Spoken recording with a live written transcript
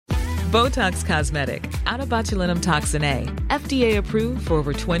Botox Cosmetic, out of botulinum toxin A, FDA approved for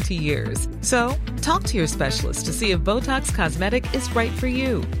over 20 years. So, talk to your specialist to see if Botox Cosmetic is right for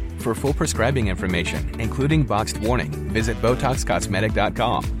you. For full prescribing information, including boxed warning, visit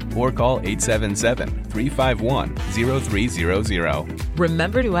BotoxCosmetic.com or call 877-351-0300.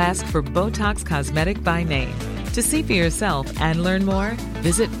 Remember to ask for Botox Cosmetic by name. To see for yourself and learn more,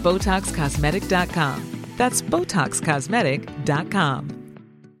 visit BotoxCosmetic.com. That's BotoxCosmetic.com.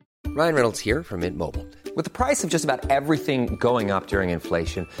 Ryan Reynolds here from Mint Mobile. With the price of just about everything going up during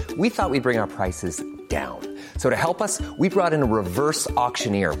inflation, we thought we'd bring our prices down. So to help us, we brought in a reverse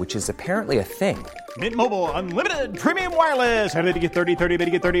auctioneer, which is apparently a thing. Mint Mobile Unlimited Premium Wireless. How to get 30, 30, bit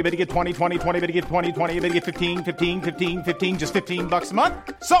to get 30, bit to get 20, 20, 20, bit to get 20, 20, bit to get 15, 15, 15, 15, just $15 a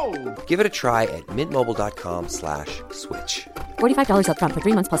month? Sold! Give it a try at mintmobile.com/switch. $45 up front for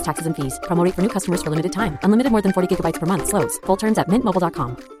 3 months plus taxes and fees. Promo rate for new customers for limited time. Unlimited more than 40 gigabytes per month. Slows full terms at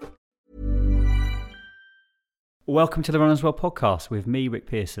mintmobile.com. Welcome to the Runners World podcast with me, Rick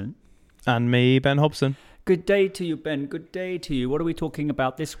Pearson. And me, Ben Hobson. Good day to you, Ben. Good day to you. What are we talking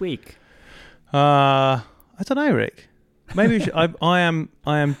about this week? I don't know, Rick. Maybe we should, I am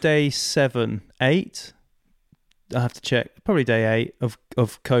day 7, 8. I have to check. Probably day 8 of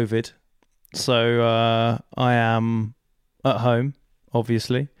COVID. So I am at home,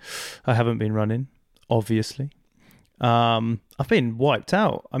 obviously. I haven't been running, obviously. I've been wiped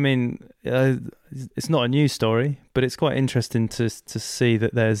out. I mean, it's not a news story, but it's quite interesting to see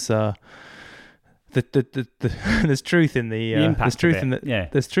that there's there's truth in the there's truth in the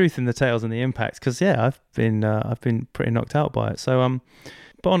there's truth in the tales and the impacts. Because I've been pretty knocked out by it. So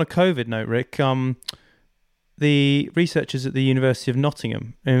but on a COVID note, Rick, the researchers at the University of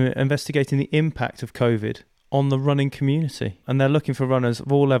Nottingham are investigating the impact of COVID on the running community, and they're looking for runners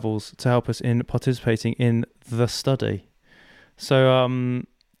of all levels to help us in participating in the study. So it'll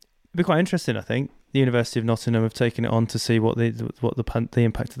be quite interesting, I think. The University of Nottingham have taken it on to see what the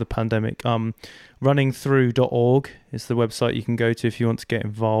impact of the pandemic. Runningthrough.org is the website you can go to if you want to get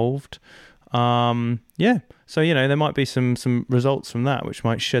involved. So there might be some results from that which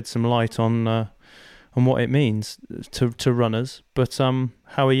might shed some light on what it means to runners. But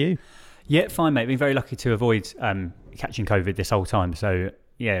how are you? Yeah, fine, mate. Been very lucky to avoid catching COVID this whole time. So,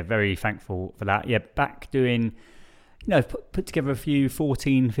 yeah, very thankful for that. Yeah, back doing, put together a few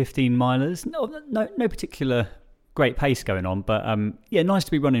 14, 15 milers. No particular great pace going on, but nice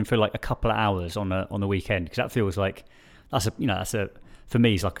to be running for like a couple of hours on the weekend, because that feels like for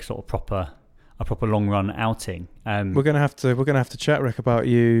me it's like a sort of proper long run outing. We're gonna have to chat, Rick, about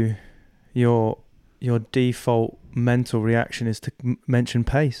your default mental reaction is to mention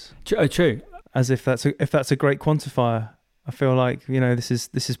pace. True. As if that's a great quantifier. I feel like this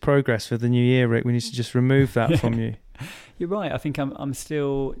is progress for the new year, Rick. We need to just remove that from you. You're right. I think I'm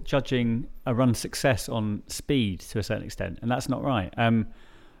still judging a run success on speed to a certain extent, and that's not right. Well,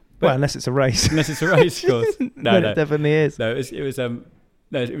 unless it's a race. Unless it's a race, of course. No, it definitely is. No, it was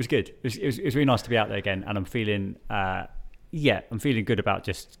good. It was really nice to be out there again, and I'm feeling good about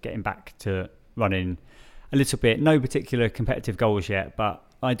just getting back to running a little bit. No particular competitive goals yet, but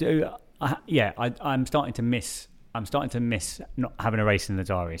I'm starting to miss not having a race in the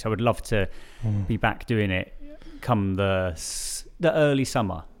diary. So I would love to be back doing it come the early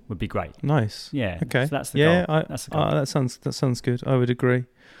summer. Would be great. Nice. Yeah. Okay. So that's the goal. That's the goal. That sounds good. I would agree.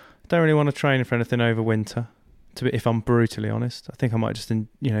 I don't really want to train for anything over winter. If I'm brutally honest, I think I might just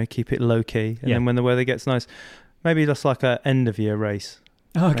keep it low key, and then when the weather gets nice, maybe just like a end of year race.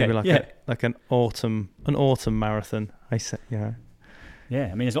 Oh, okay. Maybe like an autumn marathon. I say, Yeah,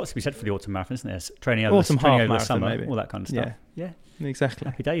 I mean, there's lots to be said for the autumn marathon, isn't there? Training over the summer, maybe. All that kind of stuff. Yeah,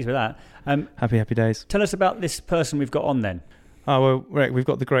 exactly. Happy days with that. Happy days. Tell us about this person we've got on then. Oh, well, Rick, we've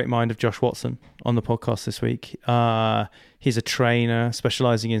got the great mind of Josh Watson on the podcast this week. He's a trainer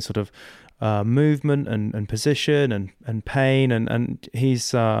specialising in sort of movement and position and pain, and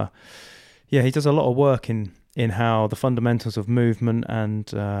he's he does a lot of work in how the fundamentals of movement and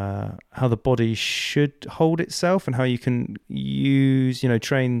how the body should hold itself, and how you can use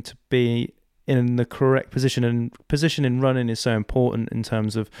train to be in the correct position. And position in running is so important in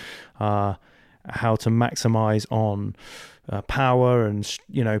terms of how to maximise on power and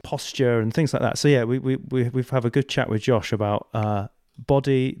posture and things like that. So yeah, we have a good chat with Josh about the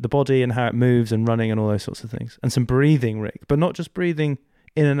body and how it moves and running and all those sorts of things, and some breathing, Rick, but not just breathing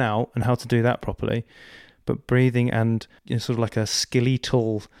in and out and how to do that properly, but breathing and sort of like a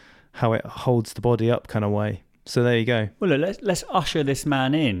skeletal, how it holds the body up kind of way. So there you go. Well, look, let's usher this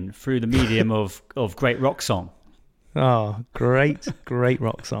man in through the medium of great rock song. Oh, great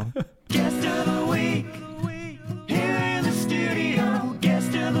rock song. Guest of the week, here in the studio.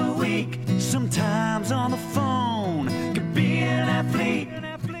 Guest of the week,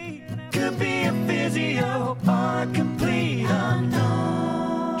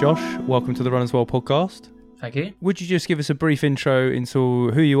 Josh, welcome to the Run As Well podcast. Thank you. Would you just give us a brief intro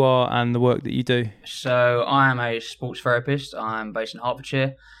into who you are and the work that you do? So I am a sports therapist. I'm based in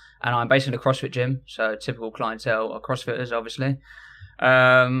Hertfordshire and I'm based in a CrossFit gym. So typical clientele are CrossFitters, obviously.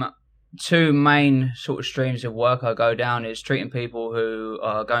 Two main sort of streams of work I go down is treating people who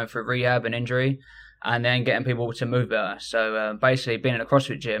are going through rehab and injury and then getting people to move better. So basically being in a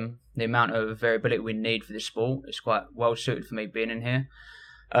CrossFit gym, the amount of variability we need for this sport is quite well suited for me being in here.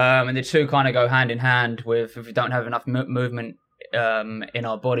 And the two kind of go hand in hand with if we don't have enough movement in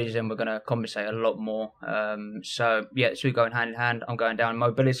our bodies, then we're going to compensate a lot more. So yeah, two going hand in hand. I'm going down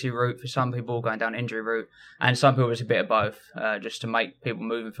mobility route for some people, going down injury route, and some people it's a bit of both, just to make people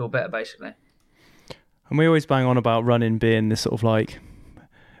move and feel better, basically. And we always bang on about running being this sort of like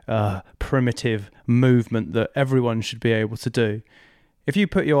primitive movement that everyone should be able to do. If you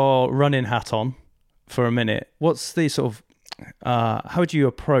put your running hat on for a minute, what's the sort of how do you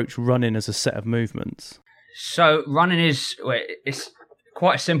approach running as a set of movements? So running it's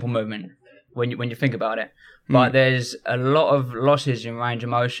quite a simple movement when you think about it, but there's a lot of losses in range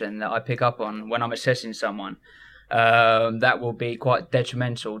of motion that I pick up on when I'm assessing someone that will be quite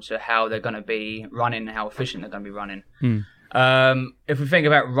detrimental to how they're going to be running and how efficient they're going to be running. If we think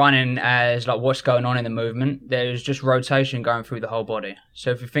about running as like what's going on in the movement, there's just rotation going through the whole body. So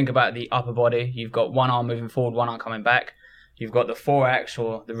if you think about the upper body, you've got one arm moving forward, one arm coming back. You've got the thorax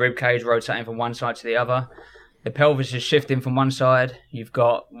or the rib cage rotating from one side to the other. The pelvis is shifting from one side. You've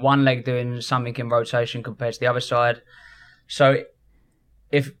got one leg doing something in rotation compared to the other side. So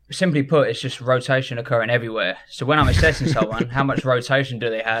if simply put, it's just rotation occurring everywhere. So when I'm assessing someone, how much rotation do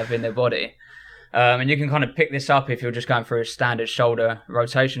they have in their body? And you can kind of pick this up if you're just going through a standard shoulder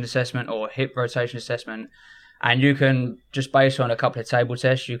rotation assessment or hip rotation assessment. And you can, just based on a couple of table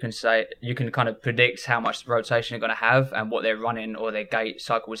tests, you can kind of predict how much rotation they're going to have and what their running or their gait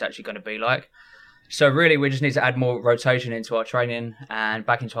cycle is actually going to be like. So really, we just need to add more rotation into our training and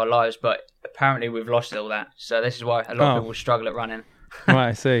back into our lives. But apparently, we've lost all that. So this is why a lot of people struggle at running. Right,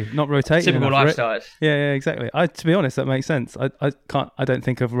 I see. Not rotating. Typical lifestyles. Yeah, exactly. To be honest, that makes sense. I don't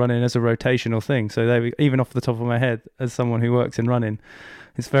think of running as a rotational thing. So even off the top of my head, as someone who works in running,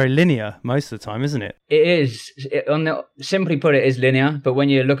 it's very linear most of the time, isn't it? It is. Simply put, it is linear. But when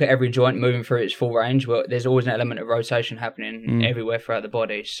you look at every joint moving through its full range, well, there's always an element of rotation happening everywhere throughout the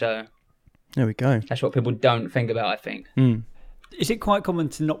body. So there we go. That's what people don't think about, I think. Is it quite common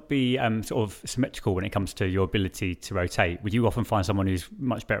to not be sort of symmetrical when it comes to your ability to rotate? Would you often find someone who's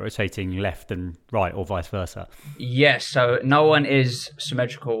much better rotating left than right or vice versa? Yes, so no one is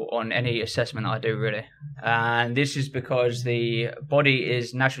symmetrical on any assessment I do, really. And this is because the body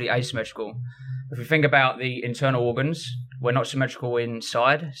is naturally asymmetrical. If we think about the internal organs, we're not symmetrical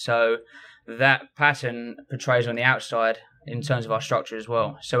inside, so that pattern portrays on the outside in terms of our structure as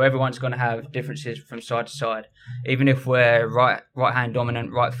well. So everyone's going to have differences from side to side. Even if we're right hand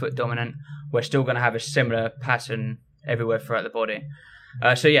dominant, right foot dominant, we're still going to have a similar pattern everywhere throughout the body.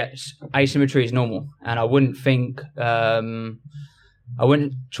 So yeah, asymmetry is normal, and I wouldn't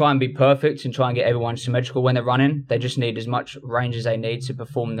try and be perfect and try and get everyone symmetrical when they're running. They just need as much range as they need to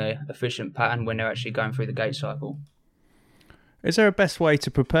perform the efficient pattern when they're actually going through the gait cycle. Is there a best way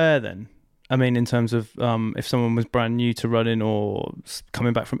to prepare then? I mean, in terms of if someone was brand new to running or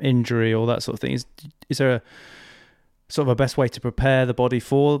coming back from injury or that sort of thing, is there a sort of a best way to prepare the body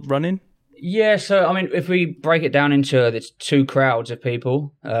for running? Yeah, so I mean, if we break it down into the two crowds of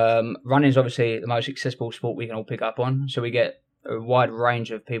people, running is obviously the most accessible sport we can all pick up on, so we get a wide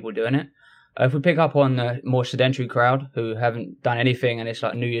range of people doing it. If we pick up on the more sedentary crowd who haven't done anything and it's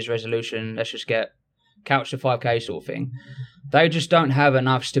like New Year's resolution, let's just get couch to 5K sort of thing, they just don't have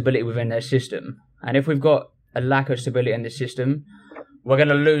enough stability within their system. And if we've got a lack of stability in the system, we're going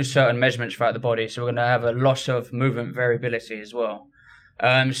to lose certain measurements throughout the body. So we're going to have a loss of movement variability as well.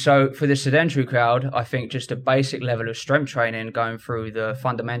 So for the sedentary crowd, I think just a basic level of strength training, going through the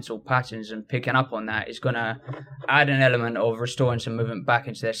fundamental patterns and picking up on that, is going to add an element of restoring some movement back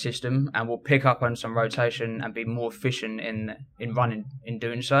into their system, and will pick up on some rotation and be more efficient in running in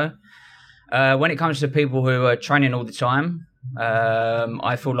doing so. When it comes to people who are training all the time,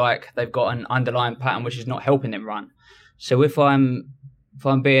 I feel like they've got an underlying pattern which is not helping them run. So if I'm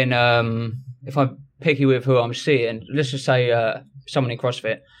picky with who I'm seeing, let's just say someone in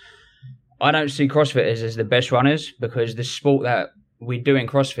CrossFit, I don't see CrossFitters as the best runners, because the sport that we do in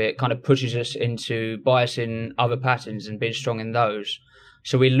CrossFit kind of pushes us into biasing other patterns and being strong in those.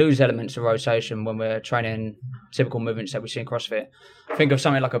 So we lose elements of rotation when we're training typical movements that we see in CrossFit. Think of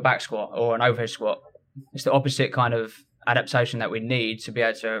something like a back squat or an overhead squat. It's the opposite kind of adaptation that we need to be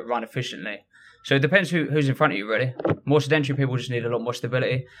able to run efficiently. So it depends who's in front of you, really. More sedentary people just need a lot more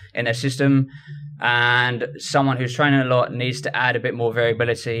stability in their system, and someone who's training a lot needs to add a bit more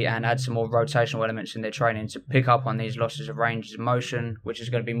variability and add some more rotational elements in their training to pick up on these losses of range of motion, which is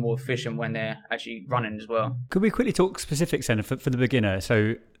going to be more efficient when they're actually running as well. Could we quickly talk specifics then for the beginner?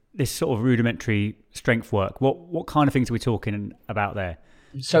 So this sort of rudimentary strength work, what kind of things are we talking about there?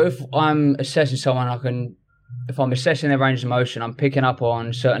 So if I'm assessing someone, if I'm assessing their range of motion, I'm picking up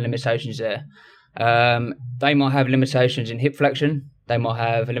on certain limitations there. They might have limitations in hip flexion. They might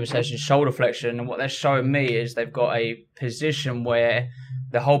have a limitation in shoulder flexion. And what they're showing me is they've got a position where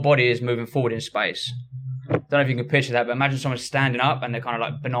the whole body is moving forward in space. I don't know if you can picture that, but imagine someone standing up and they're kind of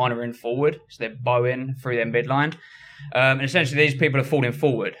like banana-ing forward. So they're bowing through their midline. And essentially these people are falling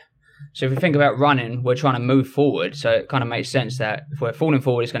forward. So if we think about running, we're trying to move forward. So it kind of makes sense that if we're falling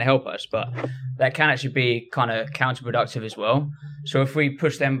forward, it's going to help us. But that can actually be kind of counterproductive as well. So if we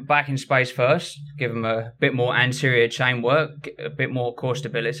push them back in space first, give them a bit more anterior chain work, a bit more core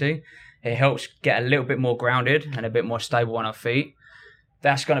stability, it helps get a little bit more grounded and a bit more stable on our feet.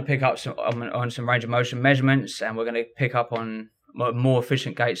 That's going to pick up on some range of motion measurements, and we're going to pick up on a more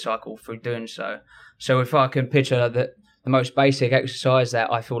efficient gait cycle through doing so. So if I can picture that the most basic exercise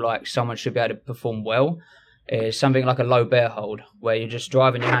that I feel like someone should be able to perform well is something like a low bear hold, where you're just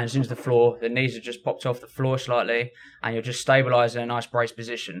driving your hands into the floor, the knees are just popped off the floor slightly, and you're just stabilising a nice brace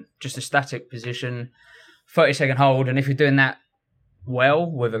position. Just a static position, 30-second hold, and if you're doing that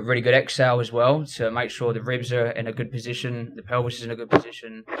well with a really good exhale as well to make sure the ribs are in a good position, the pelvis is in a good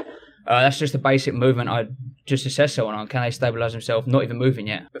position. That's just a basic movement I'd just assess someone on. Can they stabilise themselves, not even moving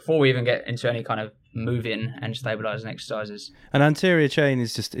yet, before we even get into any kind of moving and stabilising exercises. An anterior chain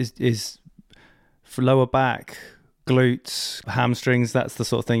is just is for lower back, glutes, hamstrings. That's the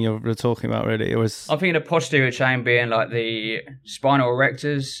sort of thing you're talking about, really. Or is... I'm thinking of posterior chain being like the spinal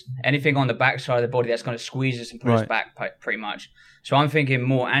erectors, anything on the back side of the body that's going to squeeze us and push us back, pretty much. So I'm thinking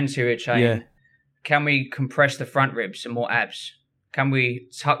more anterior chain. Yeah. Can we compress the front ribs and more abs? Can we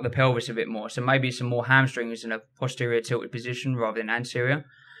tuck the pelvis a bit more? So maybe some more hamstrings in a posterior tilted position rather than anterior.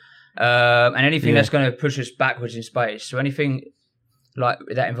 And anything that's going to push us backwards in space. So anything like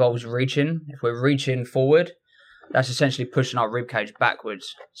that involves reaching. If we're reaching forward, that's essentially pushing our rib cage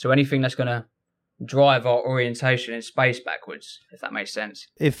backwards. So anything that's going to drive our orientation in space backwards, if that makes sense.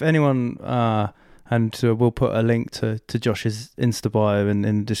 If anyone, and we'll put a link to Josh's Insta bio in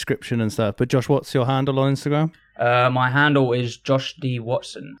the description and stuff. But Josh, what's your handle on Instagram? My handle is Josh D.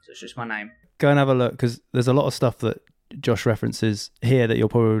 Watson. So it's just my name. Go and have a look, because there's a lot of stuff that Josh references here that you'll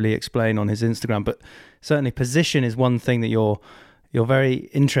probably explain on his Instagram. But certainly position is one thing that you're very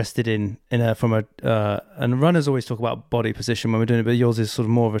interested in and runners always talk about body position when we're doing it, but yours is sort of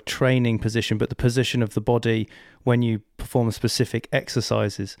more of a training position, but the position of the body when you perform specific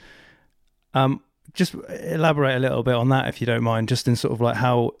exercises. Just elaborate a little bit on that, if you don't mind, just in sort of like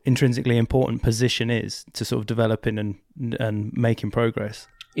how intrinsically important position is to sort of developing and making progress.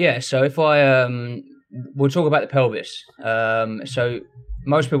 Yeah, so if we'll talk about the pelvis. So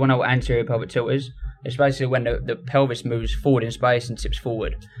most people know what anterior pelvic tilt is. It's basically when the pelvis moves forward in space and tips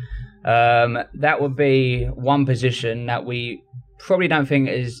forward. That would be one position that we probably don't think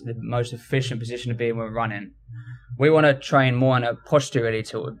is the most efficient position to be in when we're running. We want to train more on a posteriorly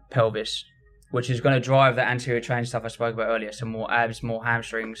tilted pelvis, which is going to drive the anterior chain stuff I spoke about earlier. So more abs, more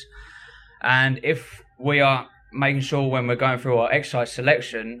hamstrings. And if we are making sure when we're going through our exercise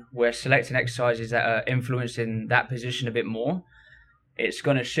selection, we're selecting exercises that are influencing that position a bit more, it's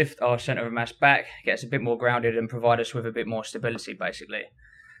going to shift our center of mass back, get us a bit more grounded and provide us with a bit more stability, basically.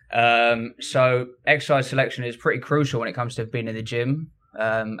 So exercise selection is pretty crucial when it comes to being in the gym,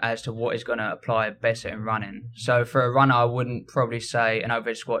 as to what is going to apply better in running. So for a runner, I wouldn't probably say an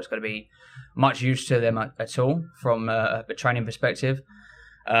overhead squat is going to be much use to them at all from a training perspective.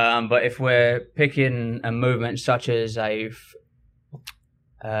 But if we're picking a movement such as a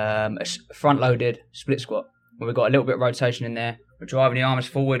front-loaded split squat, where we've got a little bit of rotation in there, we're driving the arms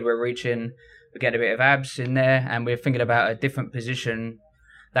forward, we're reaching, we get a bit of abs in there, and we're thinking about a different position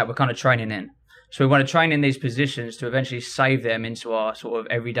that we're kind of training in. So we want to train in these positions to eventually save them into our sort of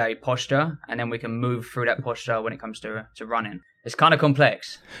everyday posture, and then we can move through that posture when it comes to running. It's kind of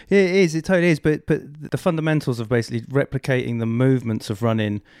complex. Yeah, it is. It totally is. But the fundamentals of basically replicating the movements of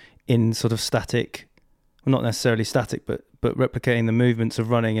running in sort of static, well, not necessarily static, but replicating the movements of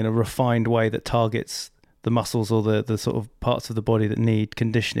running in a refined way that targets the muscles or the sort of parts of the body that need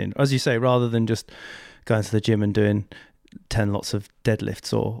conditioning. As you say, rather than just going to the gym and doing 10 lots of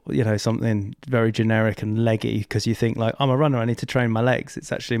deadlifts or, you know, something very generic and leggy because you think like, I'm a runner, I need to train my legs.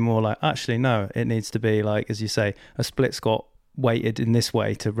 It's actually more like, actually, no, it needs to be like, as you say, a split squat weighted in this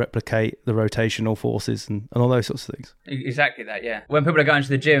way to replicate the rotational forces and all those sorts of things. Exactly that, yeah. When people are going to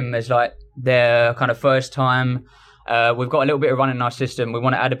the gym, it's like their kind of first time. We've got a little bit of running in our system. We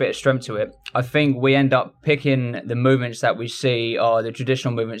want to add a bit of strength to it. I think we end up picking the movements that we see are the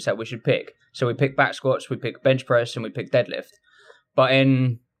traditional movements that we should pick. So we pick back squats, we pick bench press, and we pick deadlift. But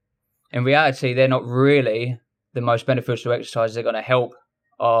in reality, they're not really the most beneficial exercises. They're going to help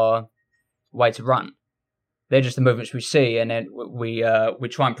our way to run. They're just the movements we see, and then we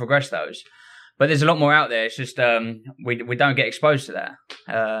try and progress those. But there's a lot more out there. It's just we don't get exposed to that.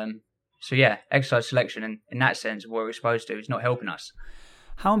 So yeah, exercise selection in that sense, what we're exposed to, is not helping us.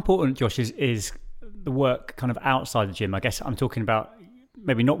 How important, Josh, is the work kind of outside the gym? I guess I'm talking about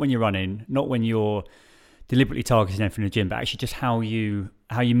maybe not when you're running, not when you're deliberately targeting anything in the gym, but actually just how you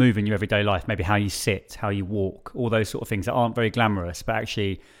move in your everyday life, maybe how you sit, how you walk, all those sort of things that aren't very glamorous, but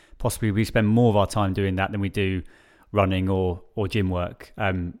actually possibly we spend more of our time doing that than we do running or gym work.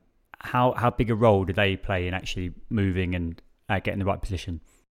 How big a role do they play in actually moving and getting the right position?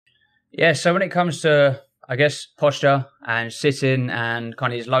 Yeah, so when it comes to, I guess, posture and sitting and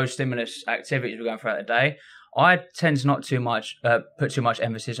kind of these low stimulus activities we're going throughout the day, I tend to not put too much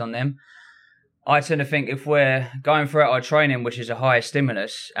emphasis on them. I tend to think if we're going throughout our training, which is a higher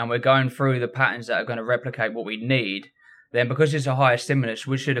stimulus, and we're going through the patterns that are going to replicate what we need, then because it's a higher stimulus,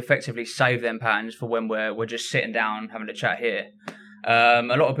 we should effectively save them patterns for when we're just sitting down having a chat here. A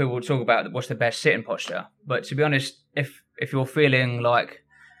lot of people will talk about what's the best sitting posture, but to be honest, if you're feeling like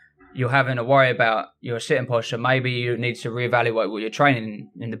you're having a worry about your sitting posture, maybe you need to reevaluate what you're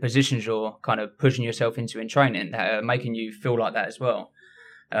training in the positions you're kind of pushing yourself into in training that are making you feel like that as well.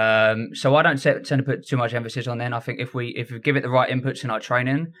 So I don't tend to put too much emphasis on them. I think if we give it the right inputs in our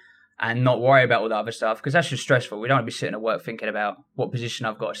training and not worry about all the other stuff, because that's just stressful. We don't want to be sitting at work thinking about what position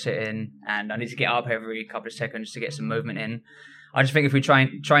I've got to sit in and I need to get up every couple of seconds to get some movement in. I just think if we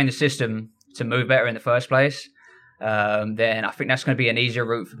train the system to move better in the first place, then I think that's going to be an easier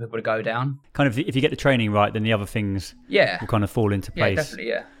route for people to go down. Kind of, if you get the training right, then the other things will kind of fall into place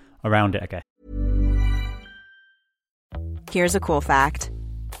around it, okay. Here's a cool fact.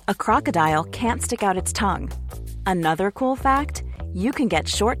 A crocodile can't stick out its tongue. Another cool fact, you can get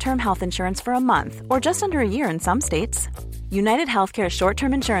short-term health insurance for a month or just under a year in some states. United Healthcare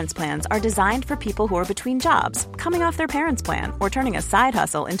short-term insurance plans are designed for people who are between jobs, coming off their parents' plan, or turning a side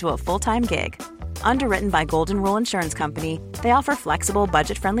hustle into a full-time gig. Underwritten by Golden Rule Insurance Company, they offer flexible,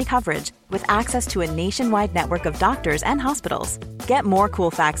 budget-friendly coverage with access to a nationwide network of doctors and hospitals. Get more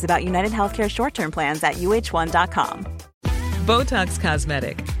cool facts about United Healthcare short-term plans at uh1.com. Botox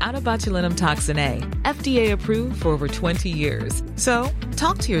Cosmetic, out of botulinum toxin A, FDA approved for over 20 years. So,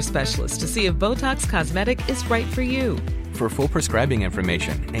 talk to your specialist to see if Botox Cosmetic is right for you. For full prescribing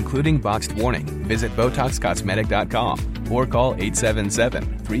information, including boxed warning, visit BotoxCosmetic.com or call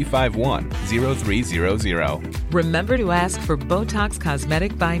 877-351-0300. Remember to ask for Botox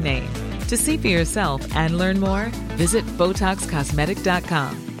Cosmetic by name. To see for yourself and learn more, visit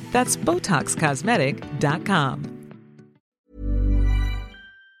BotoxCosmetic.com. That's BotoxCosmetic.com.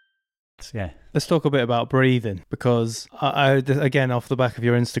 Yeah. Let's talk a bit about breathing, because I again, off the back of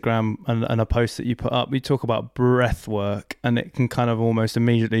your Instagram and a post that you put up, you talk about breath work, and it can kind of almost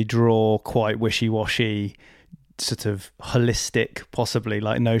immediately draw quite wishy-washy, sort of holistic, possibly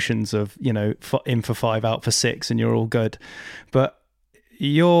like notions of, you know, in for 5, out for 6, and you're all good. But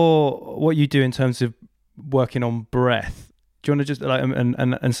what you do in terms of working on breath, do you want to just like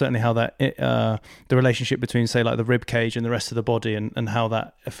and certainly how that the relationship between, say, like the rib cage and the rest of the body and how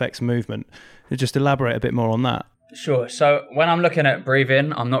that affects movement? Just elaborate a bit more on that. Sure. So when I'm looking at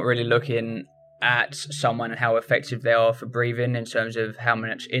breathing, I'm not really looking at someone and how effective they are for breathing in terms of how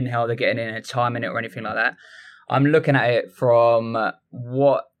much inhale they're getting in and timing it or anything like that. I'm looking at it from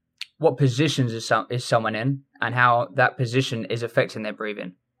what positions is someone in and how that position is affecting their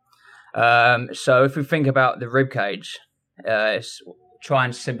breathing. So if we think about the rib cage, try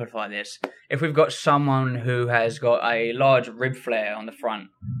and simplify this. If we've got someone who has got a large rib flare on the front,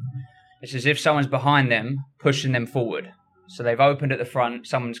 it's as if someone's behind them, pushing them forward. So they've opened at the front,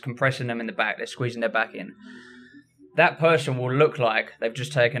 someone's compressing them in the back, they're squeezing their back in. That person will look like they've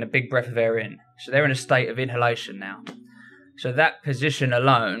just taken a big breath of air in. So they're in a state of inhalation now. So that position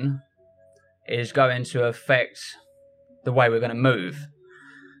alone is going to affect the way we're going to move.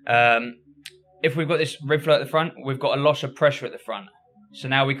 If we've got this rib flare at the front, we've got a loss of pressure at the front. So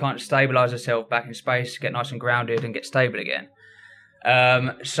now we can't stabilize ourselves back in space, get nice and grounded and get stable again.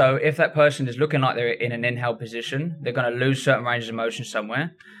 So if that person is looking like they're in an inhale position, they're going to lose certain ranges of motion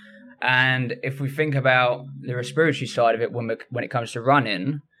somewhere. And if we think about the respiratory side of it when it comes to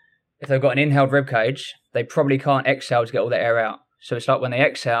running, if they've got an inhaled rib cage, they probably can't exhale to get all the air out. So it's like when they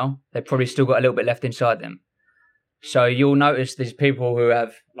exhale, they've probably still got a little bit left inside them. So you'll notice these people who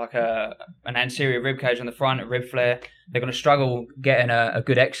have like an anterior rib cage on the front, a rib flare, they're going to struggle getting a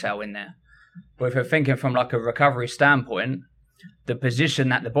good exhale in there. But if you're thinking from like a recovery standpoint, the position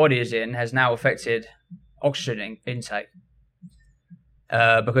that the body is in has now affected oxygen intake.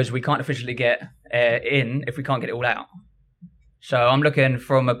 Because we can't efficiently get air in if we can't get it all out. So I'm looking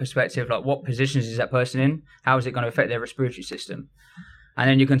from a perspective like what positions is that person in? How is it going to affect their respiratory system? And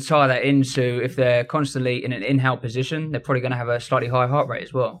then you can tie that into if they're constantly in an inhale position, they're probably going to have a slightly higher heart rate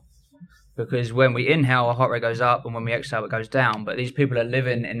as well. Because when we inhale, our heart rate goes up, and when we exhale, it goes down. But these people are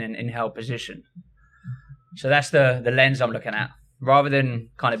living in an inhale position. So that's the lens I'm looking at. Rather than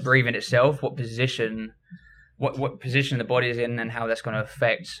kind of breathing itself, what position the body is in and how that's going to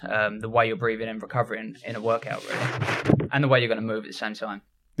affect the way you're breathing and recovering in a workout, really. And the way you're going to move at the same time.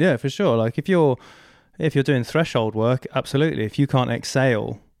 Yeah, for sure. Like if you're doing threshold work, absolutely. If you can't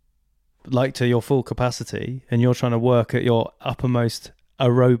exhale like to your full capacity and you're trying to work at your uppermost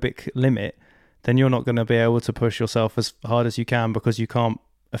aerobic limit, then you're not going to be able to push yourself as hard as you can because you can't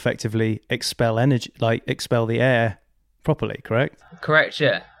effectively expel energy, like expel the air properly, correct? Correct,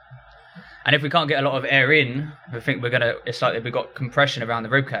 yeah. And if we can't get a lot of air in, it's like we've got compression around the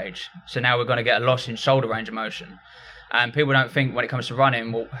rib cage. So now we're going to get a loss in shoulder range of motion. And people don't think when it comes to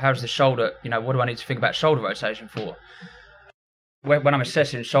running, well, how's the shoulder, what do I need to think about shoulder rotation for? When I'm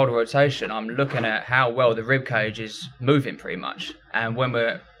assessing shoulder rotation, I'm looking at how well the rib cage is moving pretty much. And when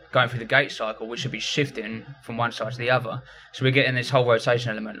we're going through the gait cycle, we should be shifting from one side to the other. So we're getting this whole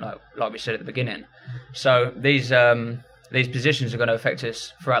rotation element, like we said at the beginning. So these positions are going to affect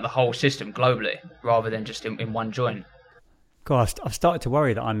us throughout the whole system globally, rather than just in one joint. God, I've started to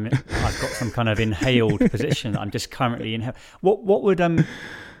worry that I've got some kind of inhaled position. I'm just currently inhaled. What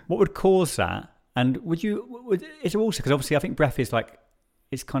would cause that? And is there also, because obviously I think breath is like,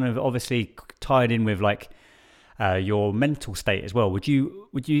 it's kind of obviously tied in with like your mental state as well. Would you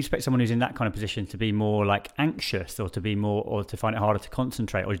expect someone who's in that kind of position to be more like anxious, or to find it harder to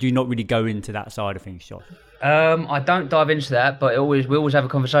concentrate, or do you not really go into that side of things, Josh? I don't dive into that, but we always have a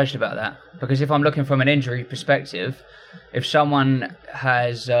conversation about that, because if I'm looking from an injury perspective, if someone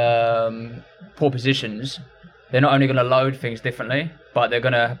has poor positions, they're not only going to load things differently, but they're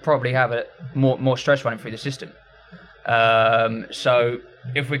going to probably have more stress running through the system. So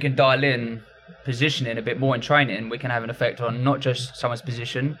if we can dial in positioning a bit more in training, we can have an effect on not just someone's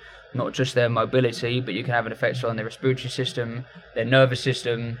position, not just their mobility, but you can have an effect on their respiratory system, their nervous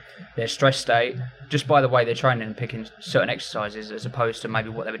system, their stress state, just by the way they're training and picking certain exercises as opposed to maybe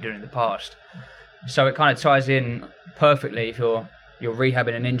what they were doing in the past. So it kind of ties in perfectly if you're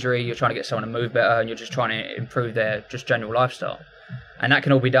rehabbing an injury, you're trying to get someone to move better, and you're just trying to improve their just general lifestyle. And that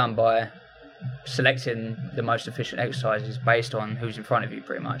can all be done by selecting the most efficient exercises based on who's in front of you,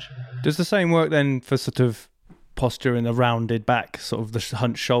 pretty much. Does the same work then for sort of posture in the rounded back, sort of the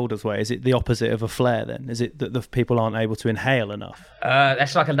hunched shoulders way? Is it the opposite of a flare then? Is it that the people aren't able to inhale enough?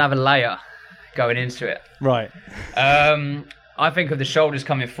 That's like another layer going into it. Right. I think of the shoulders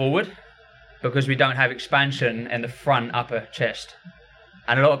coming forward because we don't have expansion in the front upper chest.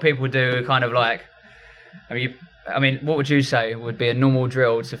 And a lot of people do kind of like, I mean, what would you say would be a normal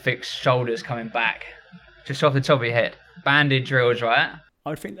drill to fix shoulders coming back? Just off the top of your head. Banded drills, right?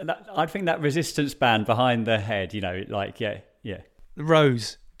 I'd think that resistance band behind the head, yeah. The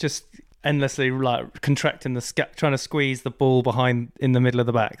rows, just endlessly like contracting the trying to squeeze the ball behind in the middle of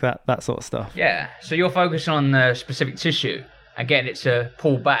the back, that sort of stuff. Yeah, so you're focusing on the specific tissue. Again, it's a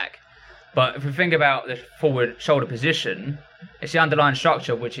pull back. But if we think about the forward shoulder position, it's the underlying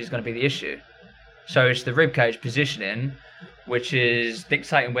structure which is going to be the issue. So it's the ribcage positioning which is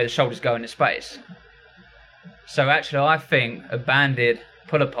dictating where the shoulders go in the space. So actually, I think a banded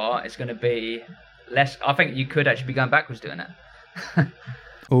pull apart is going to be less. I think you could actually be going backwards doing it.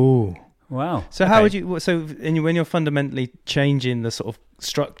 Oh, wow! So how would you? So when you're fundamentally changing the sort of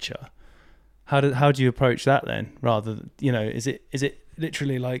structure, how do you approach that then? Rather, is it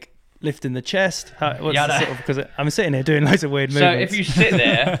literally like lifting the chest? Because I'm sitting here doing loads of weird movements. So if you sit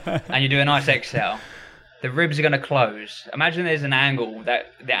there and you do a nice exhale, the ribs are going to close. Imagine there's an angle,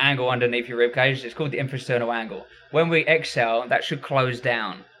 the angle underneath your rib cage, it's called the infrasternal angle. When we exhale, that should close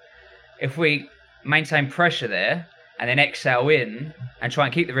down. If we maintain pressure there and then exhale in and try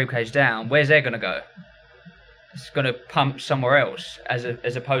and keep the rib cage down, where's air going to go? It's going to pump somewhere else as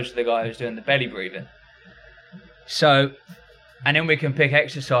opposed to the guy who's doing the belly breathing. So, and then we can pick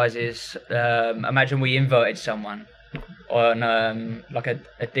exercises. Imagine we inverted someone on like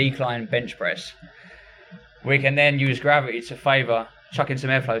a decline bench press. We can then use gravity to favour chucking some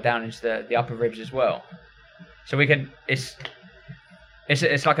airflow down into the upper ribs as well. So we can, it's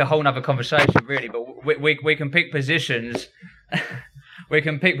like a whole nother conversation really, but we can pick positions. We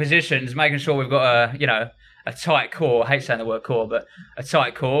can pick positions, making sure we've got a tight core. I hate saying the word core, but a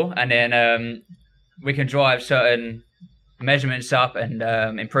tight core, and then we can drive certain measurements up and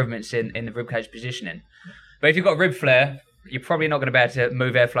improvements in the ribcage positioning. But if you've got rib flare, you're probably not going to be able to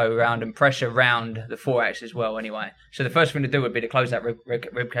move airflow around and pressure around the thorax as well anyway. So the first thing to do would be to close that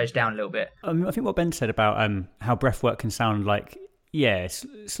ribcage down a little bit. I think what Ben said about how breath work can sound like, it's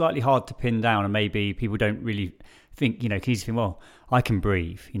slightly hard to pin down, and maybe people don't really think, because you think, well, I can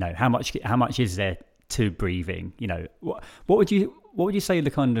breathe. How much is there to breathing? What would you say are the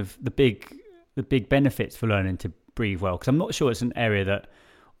kind of the big benefits for learning to breathe well? Because I'm not sure it's an area that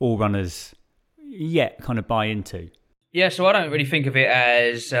all runners yet kind of buy into. Yeah, so I don't really think of it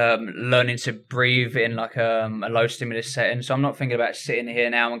as learning to breathe in like a low stimulus setting. So I'm not thinking about sitting here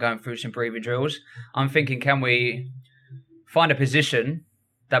now and going through some breathing drills. I'm thinking, can we find a position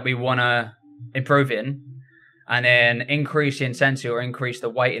that we want to improve in, and then increase the intensity or increase the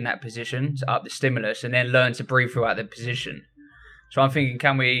weight in that position to up the stimulus, and then learn to breathe throughout the position. So I'm thinking,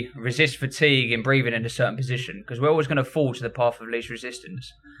 can we resist fatigue in breathing in a certain position? Because we're always going to fall to the path of least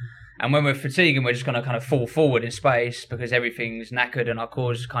resistance. And when we're fatiguing, we're just going to kind of fall forward in space because everything's knackered and our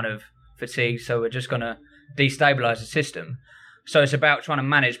core's kind of fatigued. So we're just going to destabilize the system. So it's about trying to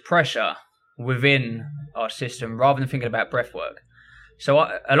manage pressure within our system rather than thinking about breath work. So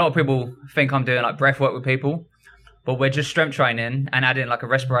a lot of people think I'm doing like breath work with people, but we're just strength training and adding like a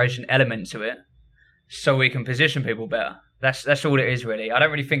respiration element to it so we can position people better. That's all it is really. I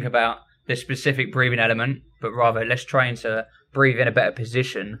don't really think about the specific breathing element, but rather let's train to breathe in a better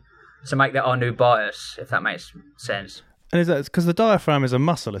position to make that our new bias, if that makes sense. And is that because the diaphragm is a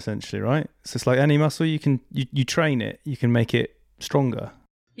muscle essentially, right? So it's like any muscle, you train it, you can make it stronger.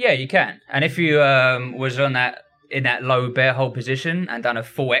 Yeah, you can. And if you was in that low bear hold position and done a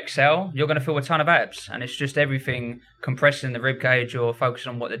full exhale, you're going to feel a ton of abs. And it's just everything compressing the rib cage or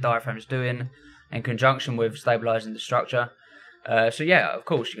focusing on what the diaphragm is doing in conjunction with stabilizing the structure. So yeah, of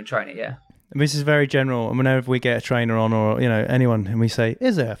course you can train it, yeah. And this is very general. And whenever we get a trainer on or, anyone, and we say,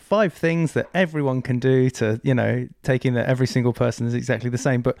 is there 5 things that everyone can do to, taking that every single person is exactly the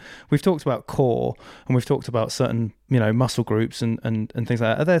same? But we've talked about core and we've talked about certain, muscle groups and things like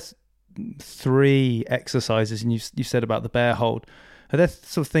that. Are there 3 exercises, and you said about the bear hold, are there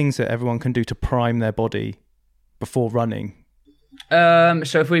sort of things that everyone can do to prime their body before running?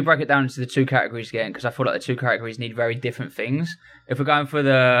 So if we break it down into the 2 categories again, because I feel like the 2 categories need very different things. If we're going for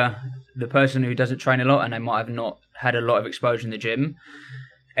the person who doesn't train a lot and they might have not had a lot of exposure in the gym,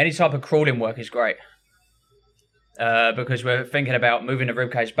 any type of crawling work is great. Because we're thinking about moving the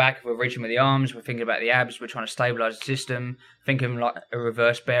ribcage back, we're reaching with the arms, we're thinking about the abs, we're trying to stabilize the system, thinking like a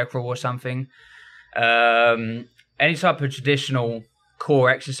reverse bear crawl or something. Any type of traditional core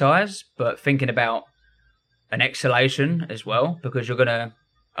exercise, but thinking about an exhalation as well, because you're going to,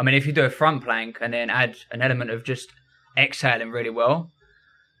 if you do a front plank and then add an element of just exhaling really well,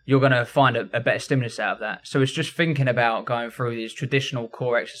 you're going to find a better stimulus out of that. So it's just thinking about going through these traditional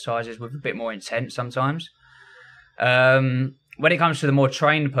core exercises with a bit more intent sometimes. When it comes to the more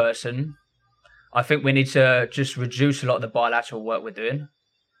trained person, I think we need to just reduce a lot of the bilateral work we're doing,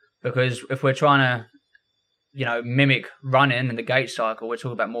 because if we're trying to mimic running and the gait cycle, we're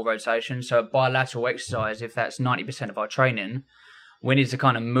talking about more rotation. So a bilateral exercise, if that's 90% of our training, we need to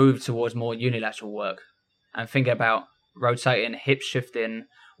kind of move towards more unilateral work and think about rotating, hip shifting,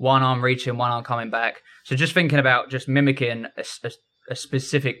 one arm reaching, one arm coming back. So just thinking about just mimicking a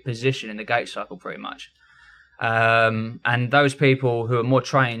specific position in the gait cycle pretty much. And those people who are more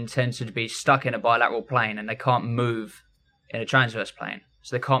trained tend to be stuck in a bilateral plane and they can't move in a transverse plane.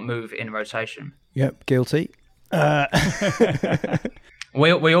 So they can't move in rotation. Yep, guilty. We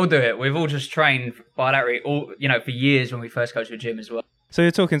all do it. We've all just trained bilaterally, for years when we first go to a gym as well. So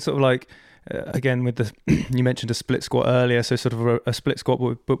you're talking sort of like, again, with the you mentioned a split squat earlier, so sort of a split squat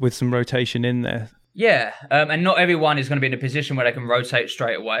but with some rotation in there. Yeah, and not everyone is going to be in a position where they can rotate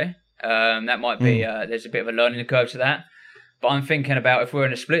straight away. That might be there's a bit of a learning curve to that. But I'm thinking about if we're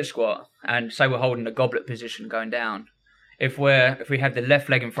in a split squat and say we're holding a goblet position going down, if we have the left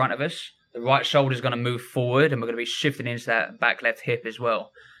leg in front of us, the right shoulder is going to move forward and we're going to be shifting into that back left hip as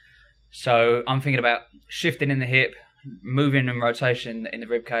well. So I'm thinking about shifting in the hip, moving and rotation in the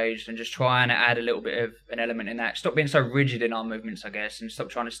rib cage, and just trying to add a little bit of an element in that. Stop being so rigid in our movements, I guess, and stop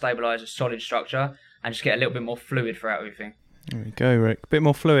trying to stabilize a solid structure and just get a little bit more fluid throughout everything. There we go, Rick. A bit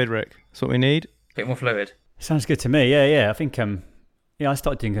more fluid, Rick. That's what we need. A bit more fluid. Sounds good to me. Yeah. I think I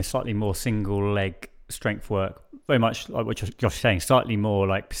started doing a slightly more single leg strength work very much like what Josh was saying, slightly more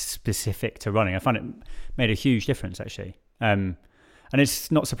like specific to running. I found it made a huge difference actually. And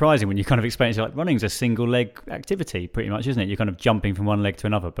it's not surprising when you kind of explain it, like running's a single leg activity pretty much, isn't it? You're kind of jumping from one leg to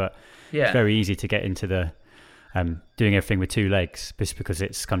another, but it's very easy to get into the doing everything with two legs just because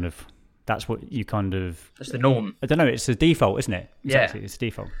it's kind of, that's what you kind of... That's the norm. I don't know, it's the default, isn't it? Exactly, yeah. It's the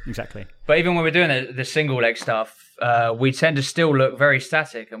default, exactly. But even when we're doing the single leg stuff, we tend to still look very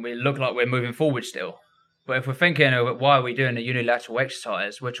static and we look like we're moving forward still. But if we're thinking of why are we doing a unilateral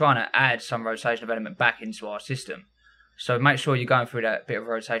exercise, we're trying to add some rotation of element back into our system. So make sure you're going through that bit of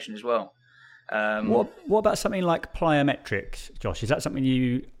rotation as well. What about something like plyometrics, Josh? Is that something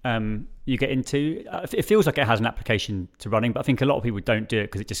you get into? It feels like it has an application to running, but I think a lot of people don't do it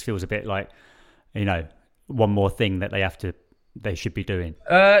because it just feels a bit like, one more thing that they should be doing.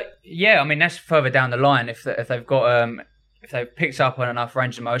 Yeah, I mean that's further down the line. If they've got if they've picked up on enough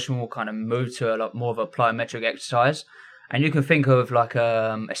range of motion, we'll kind of move to a lot more of a plyometric exercise. And you can think of like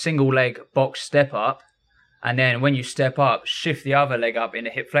a single leg box step up. And then when you step up, shift the other leg up in the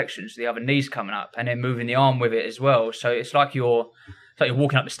hip flexion, so the other knee's coming up, and then moving the arm with it as well. So it's like you're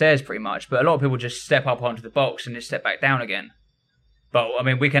walking up the stairs pretty much. But a lot of people just step up onto the box and then step back down again. But I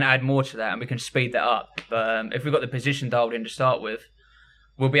mean, we can add more to that and we can speed that up. But if we've got the position dialed in to start with,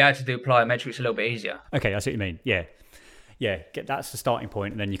 we'll be able to do plyometrics a little bit easier. Okay, I see what you mean. Yeah. That's the starting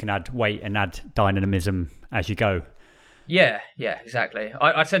point, and then you can add weight and add dynamism as you go. Yeah, exactly.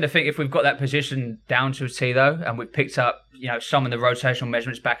 I tend to think if we've got that position down to a T though, and we've picked up, some of the rotational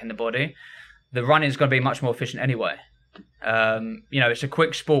measurements back in the body, the running is going to be much more efficient anyway. It's a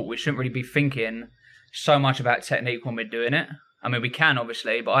quick sport. We shouldn't really be thinking so much about technique when we're doing it. I mean, we can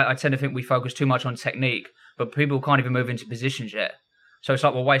obviously, but I tend to think we focus too much on technique, but people can't even move into positions yet. So it's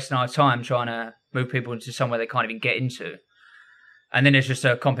like we're wasting our time trying to move people into somewhere they can't even get into. And then there's just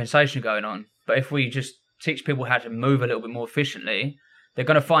a compensation going on. But if we just teach people how to move a little bit more efficiently, they're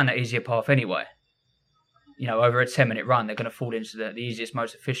going to find that easier path anyway. Over a 10-minute run, they're going to fall into the easiest,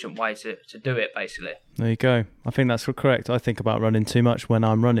 most efficient way to do it, basically. There you go. I think that's correct. I think about running too much when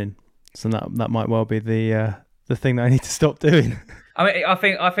I'm running. So that might well be the thing that I need to stop doing. I mean,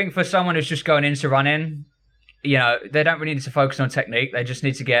 I think for someone who's just going into running, they don't really need to focus on technique. They just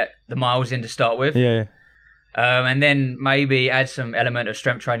need to get the miles in to start with. Yeah. And then maybe add some element of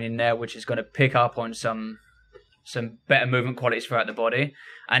strength training in there, which is going to pick up on some better movement qualities throughout the body.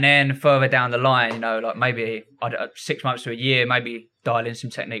 And then further down the line, like maybe 6 months to a year, maybe dial in some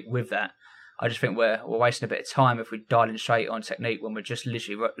technique with that. I just think we're wasting a bit of time if we dial in straight on technique when we're just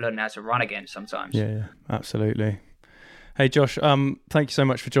literally learning how to run again sometimes. Yeah, absolutely. Hey, Josh, thank you so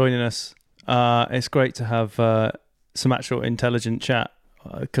much for joining us. It's great to have some actual intelligent chat.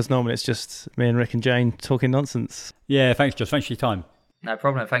 Because normally it's just me and Rick and Jane talking nonsense. Yeah, thanks, Josh. Thanks for your time. No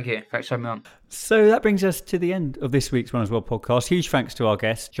problem. Thank you. Thanks for having me on. So that brings us to the end of this week's Runners World podcast. Huge thanks to our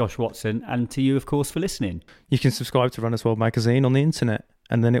guest, Josh Watson, and to you, of course, for listening. You can subscribe to Runners World magazine on the internet,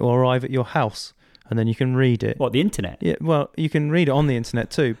 and then it will arrive at your house, and then you can read it. What, the internet? Yeah, well, you can read it on the internet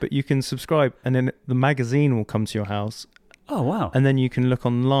too, but you can subscribe, and then the magazine will come to your house. Oh, wow. And then you can look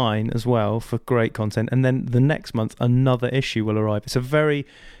online as well for great content, and then the next month, another issue will arrive. It's a very...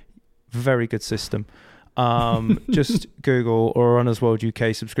 very good system. Just Google or Runners World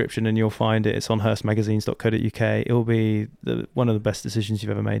UK subscription and you'll find it. It's on hurstmagazines.co.uk. It will be one of the best decisions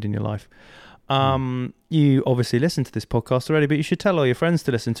you've ever made in your life. You obviously listen to this podcast already, but you should tell all your friends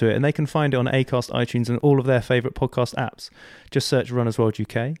to listen to it, and they can find it on Acast, iTunes, and all of their favourite podcast apps. Just search Runners World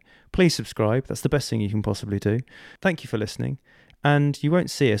UK. Please subscribe. That's the best thing you can possibly do. Thank you for listening. And you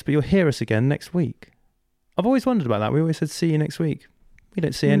won't see us, but you'll hear us again next week. I've always wondered about that. We always said, see you next week. We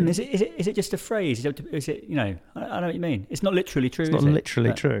don't see any. Is it just a phrase? Is it I know what you mean. It's not literally true. It's not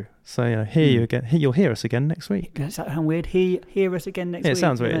literally true. So hear you again. You'll hear us again next week. Does that sound weird? Hear us again next week. Yeah, it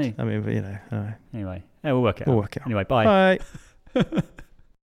sounds weird. I mean, but, Anyway, we'll work it out. We'll work it out. Anyway, bye. Bye.